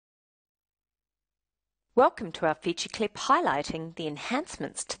Welcome to our feature clip highlighting the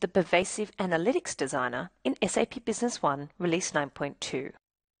enhancements to the Pervasive Analytics Designer in SAP Business One Release 9.2.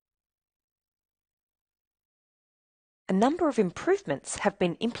 A number of improvements have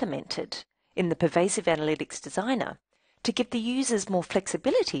been implemented in the Pervasive Analytics Designer to give the users more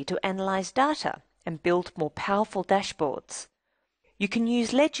flexibility to analyze data and build more powerful dashboards. You can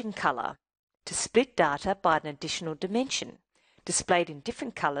use legend color to split data by an additional dimension, displayed in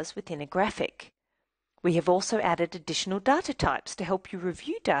different colors within a graphic. We have also added additional data types to help you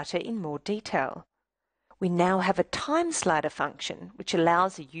review data in more detail. We now have a time slider function which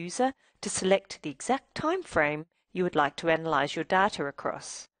allows a user to select the exact time frame you would like to analyze your data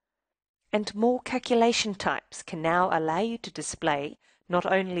across. And more calculation types can now allow you to display not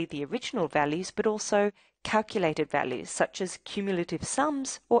only the original values but also calculated values such as cumulative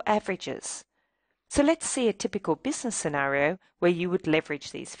sums or averages. So let's see a typical business scenario where you would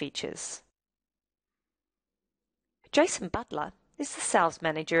leverage these features. Jason Butler is the sales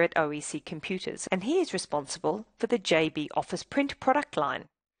manager at OEC Computers, and he is responsible for the JB Office Print product line.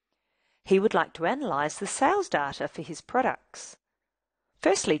 He would like to analyze the sales data for his products.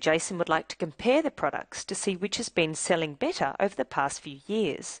 Firstly, Jason would like to compare the products to see which has been selling better over the past few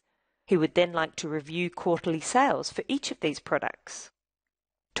years. He would then like to review quarterly sales for each of these products.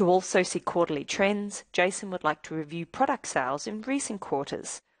 To also see quarterly trends, Jason would like to review product sales in recent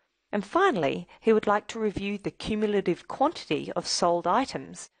quarters. And finally, he would like to review the cumulative quantity of sold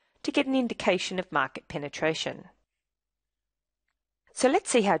items to get an indication of market penetration. So let's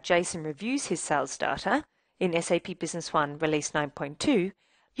see how Jason reviews his sales data in SAP Business One Release 9.2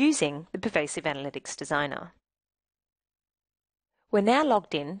 using the Pervasive Analytics Designer. We're now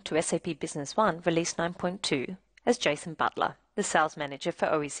logged in to SAP Business One Release 9.2 as Jason Butler, the sales manager for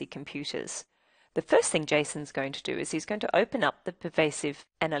OEC Computers. The first thing Jason's going to do is he's going to open up the Pervasive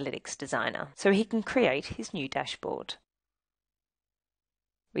Analytics Designer so he can create his new dashboard.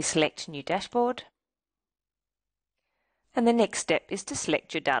 We select New Dashboard, and the next step is to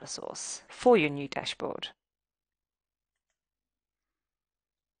select your data source for your new dashboard.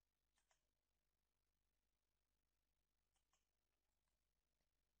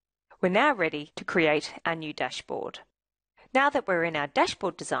 We're now ready to create our new dashboard. Now that we're in our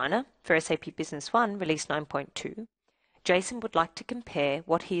Dashboard Designer for SAP Business One Release 9.2, Jason would like to compare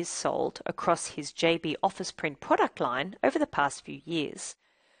what he has sold across his JB Office Print product line over the past few years.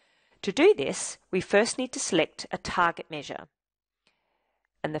 To do this, we first need to select a target measure.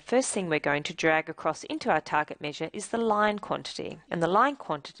 And the first thing we're going to drag across into our target measure is the line quantity. And the line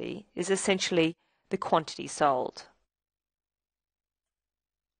quantity is essentially the quantity sold.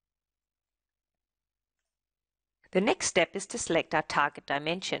 The next step is to select our target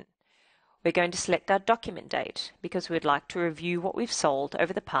dimension. We're going to select our document date because we'd like to review what we've sold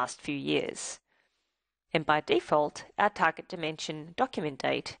over the past few years. And by default, our target dimension document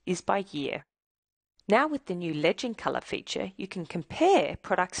date is by year. Now with the new legend color feature, you can compare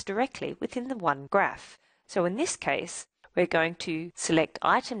products directly within the one graph. So in this case, we're going to select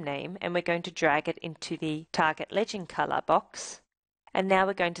item name and we're going to drag it into the target legend color box. And now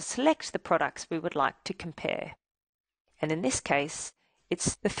we're going to select the products we would like to compare. And in this case,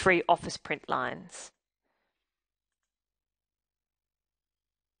 it's the 3 office print lines.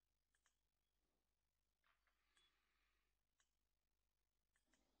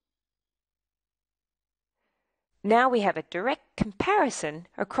 Now we have a direct comparison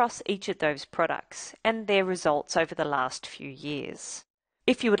across each of those products and their results over the last few years.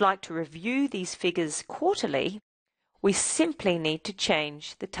 If you would like to review these figures quarterly, we simply need to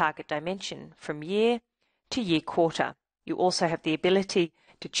change the target dimension from year to year quarter. You also have the ability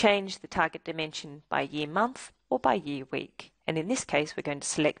to change the target dimension by year month or by year week. And in this case, we're going to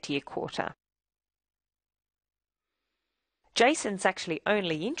select year quarter. Jason's actually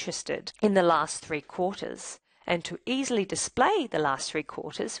only interested in the last 3 quarters. And to easily display the last 3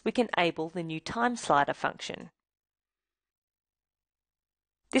 quarters, we can enable the new time slider function.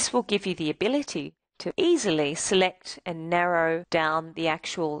 This will give you the ability to easily select and narrow down the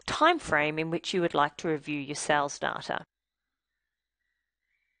actual time frame in which you would like to review your sales data.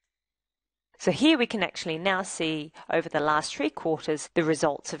 So here we can actually now see over the last 3 quarters the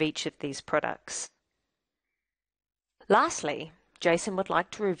results of each of these products. Lastly, Jason would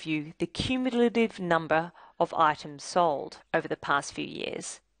like to review the cumulative number of items sold over the past few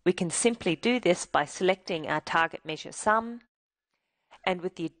years. We can simply do this by selecting our target measure sum, and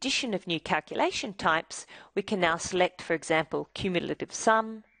with the addition of new calculation types, we can now select, for example, cumulative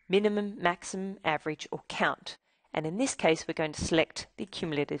sum, minimum, maximum, average, or count. And in this case, we're going to select the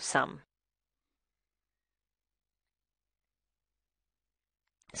cumulative sum.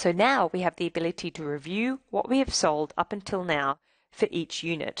 So now we have the ability to review what we have sold up until now for each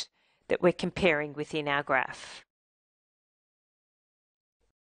unit that we're comparing within our graph.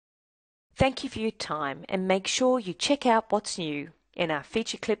 Thank you for your time, and make sure you check out what's new in our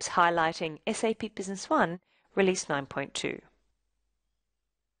feature clips highlighting SAP Business One Release 9.2.